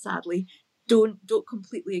message is, sadly, don't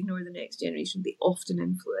completely ignore the next generation. They often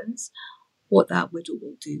influence what that widow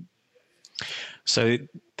will do. So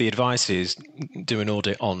the advice is do an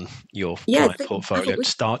audit on your client portfolio,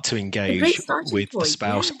 start to engage with the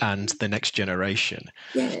spouse and the next generation.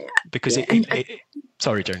 Yeah. Because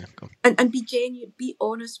sorry, Joan. And be genuine, be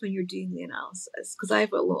honest when you're doing the analysis. Because I've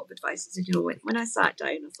got a lot of advisors, and when I sat down,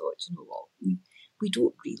 I thought, what, we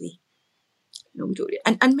don't really. We don't.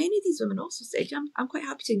 And many of these women also said, I'm quite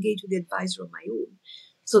happy to engage with the advisor on my own,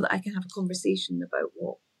 so that I can have a conversation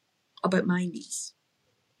about my needs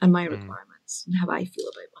and my requirements and how I feel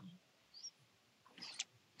about money.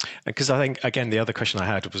 Because I think, again, the other question I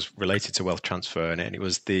had was related to wealth transfer, and it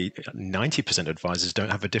was the 90% of advisors don't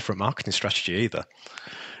have a different marketing strategy either.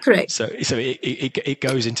 Correct. So it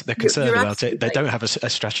goes into the concern about it. They don't have a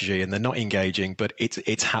strategy, and they're not engaging, but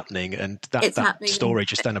it's happening. And that story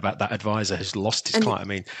just then about that advisor who's lost his client. I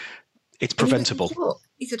mean, it's preventable.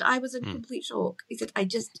 He said, I was in complete shock. He said,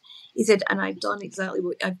 and I've done exactly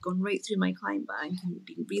what I've gone right through my client bank and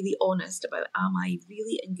been really honest about, am I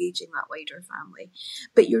really engaging that wider family?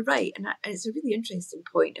 But you're right. And it's a really interesting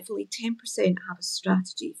point. If only 10% have a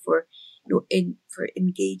strategy for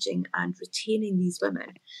engaging and retaining these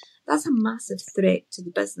women, that's a massive threat to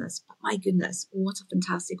the business. But my goodness, what a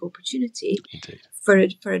fantastic opportunity for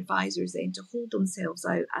advisors then to hold themselves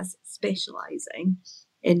out as specialising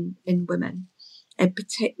in women, and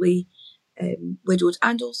particularly widowed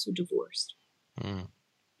and also divorced.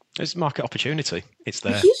 It's market opportunity. It's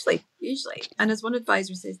there. Hugely. And as one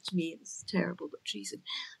advisor says to me, this is terrible, but she said,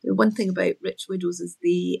 one thing about rich widows is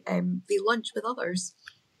they lunch with others.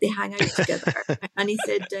 They hang out together. And he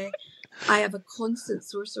said, I have a constant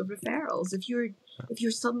source of referrals. If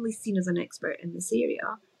you're suddenly seen as an expert in this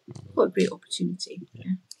area, what a great opportunity.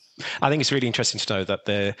 Yeah. I think it's really interesting to know that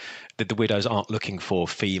the widows aren't looking for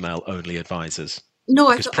female-only advisors.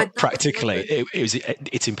 No, because practically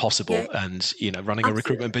it's impossible. Yeah. And running a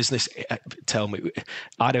recruitment business, tell me,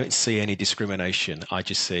 I don't see any discrimination. I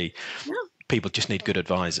just see people just need good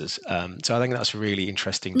advisors. So I think that's really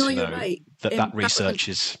interesting to know that research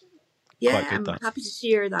is quite good. I'm happy to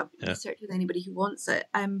share that research with anybody who wants it.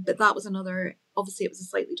 But that was another. Obviously, it was a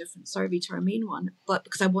slightly different survey to our main one, but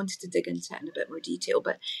because I wanted to dig into it in a bit more detail.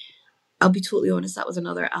 But I'll be totally honest, that was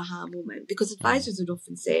another aha moment, because advisors had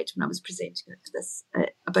often said when I was presenting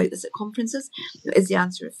about this at conferences, is the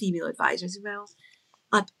answer a female advisor? I said, well,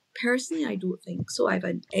 personally, I don't think so. I have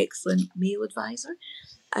an excellent male advisor.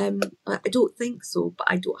 I don't think so, but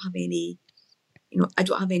I don't have any. I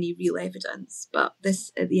don't have any real evidence. But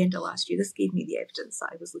this, at the end of last year, this gave me the evidence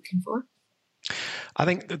that I was looking for. I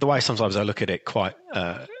think the way sometimes I look at it quite,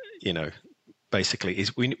 basically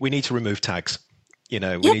is we need to remove tags. We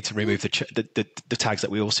Yeah, need to remove the tags that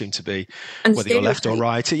we all seem to be, and whether you're left or stereotype.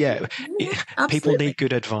 right. Yeah, Yeah, people need absolutely.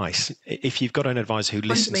 good advice. If you've got an advisor who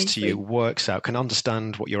listens to you, Fundamentally. works out, can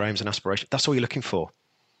understand what your aims and aspirations, that's all you're looking for.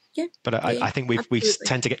 Yeah, But yeah, I think we absolutely.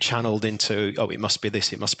 tend to get channeled into, oh, it must be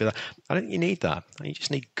this, it must be that. I don't think you need that. You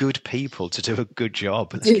just need good people to do a good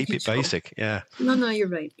job. Let's Do a keep good it job. basic. Yeah. No, you're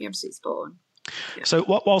right. You're absolutely spot on. Yeah. So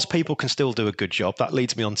whilst people can still do a good job, that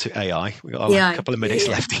leads me on to AI. We've got a AI. couple of Yeah, minutes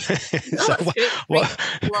yeah. left. No, So that's great. Great. what?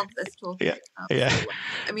 Love this Yeah, topic. yeah. Absolutely.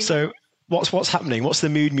 I mean, So what's happening? What's the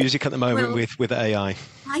mood music at the moment well, with AI?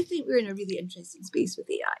 I think we're in a really interesting space with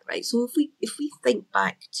AI, right? So if we think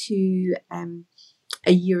back to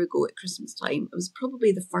a year ago at Christmas time, it was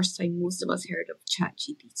probably the first time most of us heard of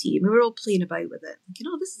ChatGPT. And we were all playing about with it, thinking,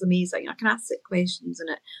 oh, this is amazing. I can ask it questions and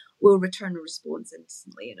it will return a response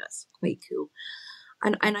instantly, and it's quite cool.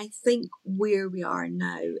 And I think where we are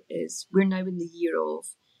now is we're now in the year of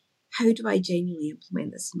how do I genuinely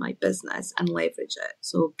implement this in my business and leverage it?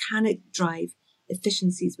 So can it drive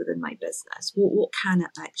efficiencies within my business? What can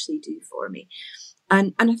it actually do for me?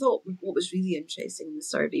 And I thought what was really interesting in the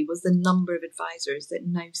survey was the number of advisors that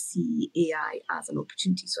now see AI as an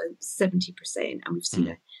opportunity. So 70%, and we've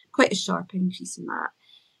seen quite a sharp increase in that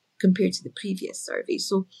compared to the previous survey.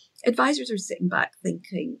 So advisors are sitting back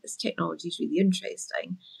thinking this technology is really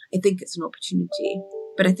interesting. I think it's an opportunity,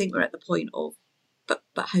 but I think we're at the point of, but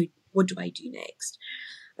how? What do I do next?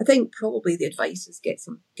 I think probably the advice is get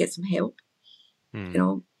some help,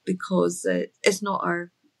 because it's not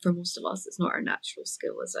for most of us, it's not our natural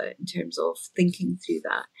skill, is it, in terms of thinking through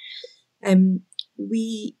that.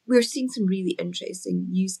 We're seeing some really interesting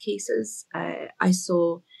use cases. I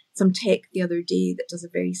saw some tech the other day that does a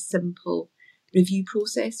very simple review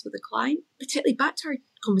process with a client, particularly back to our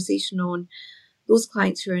conversation on those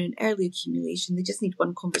clients who are in early accumulation. They just need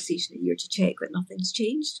one conversation a year to check that nothing's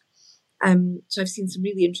changed. So I've seen some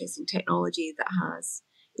really interesting technology that has,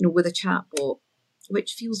 with a chatbot,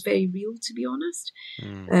 which feels very real, to be honest.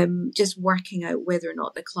 Just working out whether or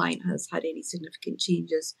not the client has had any significant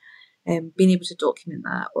changes, being able to document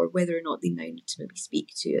that, or whether or not they now need to maybe speak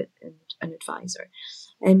to an advisor.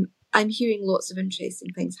 I'm hearing lots of interesting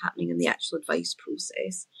things happening in the actual advice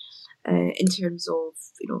process, in terms of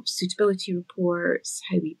suitability reports,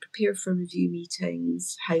 how we prepare for review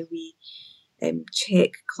meetings, how we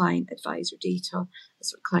check client advisor data,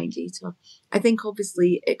 client data. I think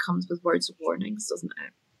obviously it comes with words of warnings, doesn't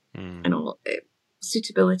it?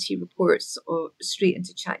 Suitability reports or straight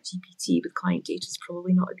into ChatGPT with client data is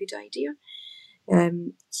probably not a good idea.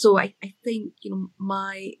 So I think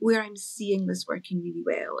where I'm seeing this working really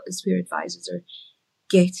well is where advisors are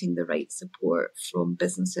getting the right support from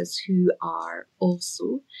businesses who are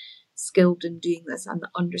also skilled in doing this and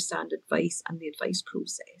understand advice and the advice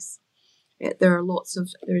process.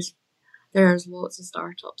 There's lots of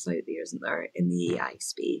startups out there, isn't there, in the AI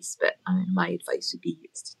space? But my advice would be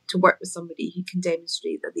to work with somebody who can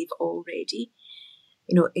demonstrate that they've already,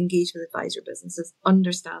 engaged with advisor businesses,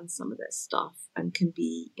 understand some of this stuff, and can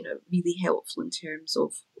be, really helpful in terms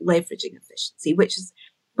of leveraging efficiency. Which is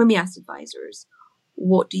when we ask advisors,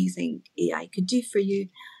 what do you think AI could do for you?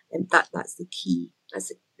 And that's the key.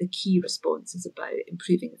 That's the key response is about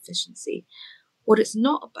improving efficiency. What it's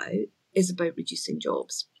not about is about reducing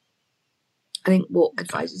jobs. I think what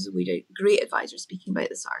advisors, we had a great advisor speaking about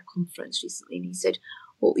this at our conference recently, and he said,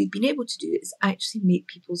 what we've been able to do is actually make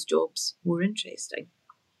people's jobs more interesting.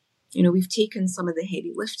 We've taken some of the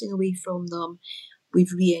heavy lifting away from them.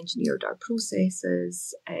 We've re-engineered our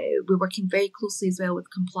processes. We're working very closely as well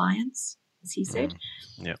with compliance, as he said,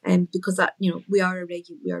 because that, we are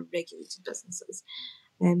regulated businesses.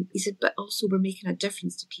 He said, but also we're making a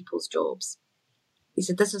difference to people's jobs. He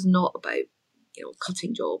said, this is not about,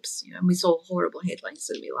 cutting jobs. And we saw horrible headlines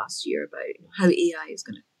in me last year about how AI is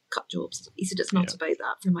going to cut jobs. He said, it's not about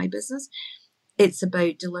that for my business. It's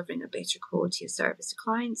about delivering a better quality of service to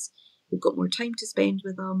clients. We've got more time to spend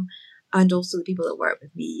with them. And also the people that work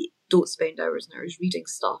with me don't spend hours and hours reading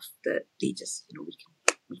stuff that they just,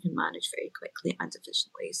 we can manage very quickly and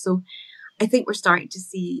efficiently. So I think we're starting to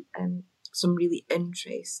see some really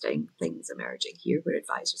interesting things emerging here where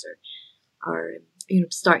advisors are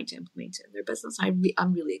starting to implement it in their business. I'm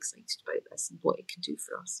really excited about this and what it can do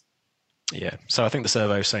for us. Yeah. So I think the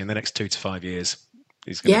survey is saying the next 2 to 5 years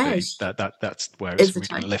is going to be that's where it's really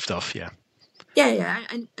going to lift off. Yeah. Yeah.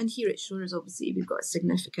 And here at Schroders, obviously, we've got a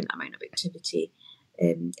significant amount of activity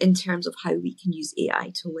in terms of how we can use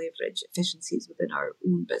AI to leverage efficiencies within our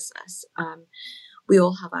own business. We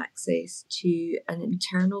all have access to an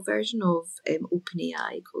internal version of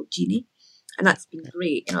OpenAI called Genie, and that's been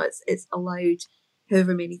great. It's allowed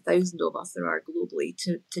however many thousand of us there are globally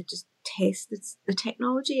to just test the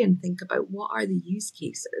technology and think about what are the use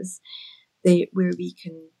cases where we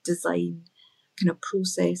can design kind of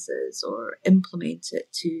processes or implement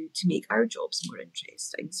it to make our jobs more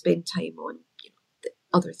interesting, spend time on the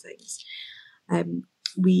other things.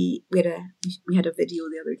 We had a video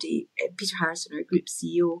the other day, Peter Harrison, our group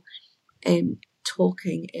CEO,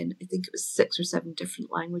 talking in, I think it was 6 or 7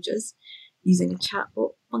 different languages using a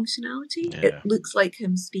chatbot functionality. Yeah. It looks like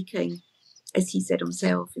him speaking, as he said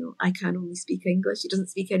himself, I can only speak English. He doesn't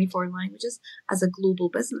speak any foreign languages. As a global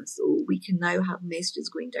business, so we can now have messages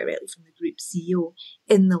going directly from the group CEO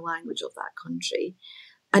in the language of that country.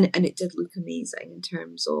 And it did look amazing in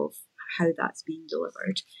terms of how that's being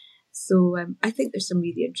delivered. So I think there's some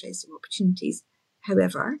really interesting opportunities.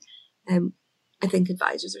 However, I think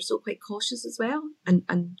advisors are still quite cautious as well,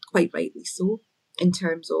 and quite rightly so, in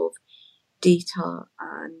terms of data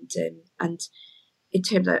and it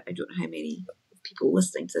turns out, I don't know how many people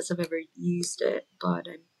listening to this have ever used it, but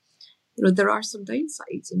there are some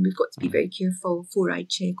downsides, and we've got to be very careful, four-eyed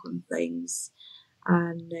check on things.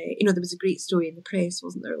 And there was a great story in the press,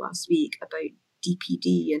 wasn't there, last week about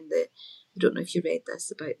DPD and I don't know if you read this,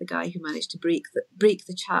 about the guy who managed to break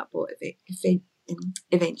the chatbot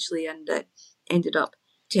eventually, and ended up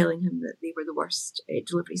telling him that they were the worst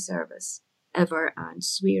delivery service ever and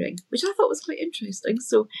swearing, which I thought was quite interesting.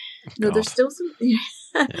 So, there's still some.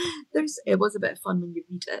 It was a bit of fun when you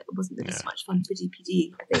read it. It wasn't maybe so much fun for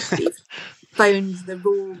DPD. I think they've found the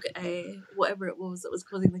rogue, whatever it was that was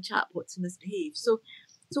causing the chatbot to misbehave. So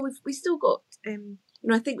we still got.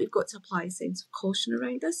 I think we've got to apply a sense of caution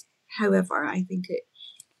around this. However, I think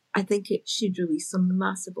it should release some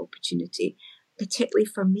massive opportunity, particularly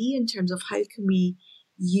for me, in terms of how can we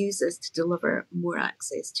use this to deliver more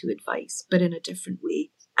access to advice, but in a different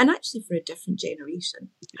way, and actually for a different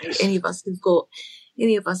generation. Yes. Right? Any of us who've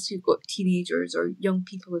got teenagers or young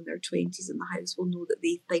people in their 20s in the house will know that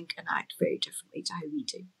they think and act very differently to how we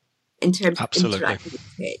do in terms of interacting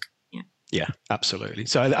with tech. Yeah, absolutely.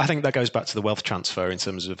 So I think that goes back to the wealth transfer in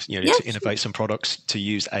terms of, to innovate some products, to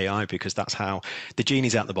use AI, because that's how the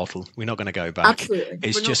genie's out the bottle. We're not going to go back. Absolutely.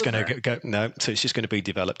 It's just going to go. No, so it's just going to be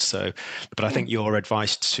developed. So, but I think your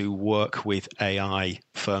advice to work with AI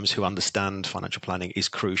firms who understand financial planning is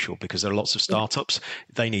crucial, because there are lots of startups.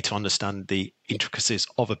 They need to understand the intricacies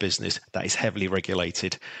of a business that is heavily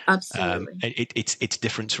regulated. Absolutely. It's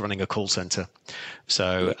different to running a call center.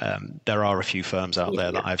 So there are a few firms out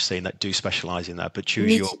there that I've seen that do specialize in that, but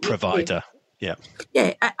choose your provider. Yeah,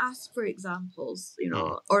 ask for examples,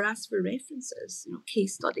 or ask for references,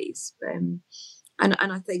 case studies, and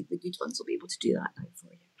I think the good ones will be able to do that now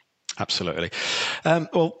for you. Absolutely.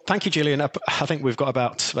 Well, thank you, Gillian. I think we've got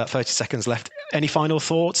about 30 seconds left. Any final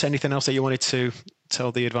thoughts? Anything else that you wanted to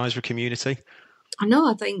tell the advisory community? No,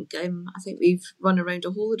 I think we've run around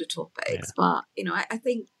a whole lot of topics, but I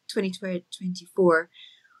think 2024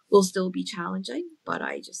 will still be challenging, but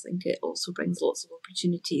I just think it also brings lots of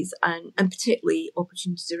opportunities, and particularly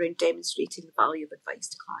opportunities around demonstrating the value of advice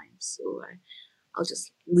to clients. So I'll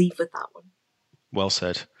just leave with that one. Well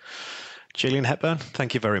said. Gillian Hepburn,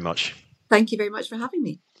 thank you very much. Thank you very much for having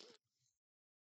me.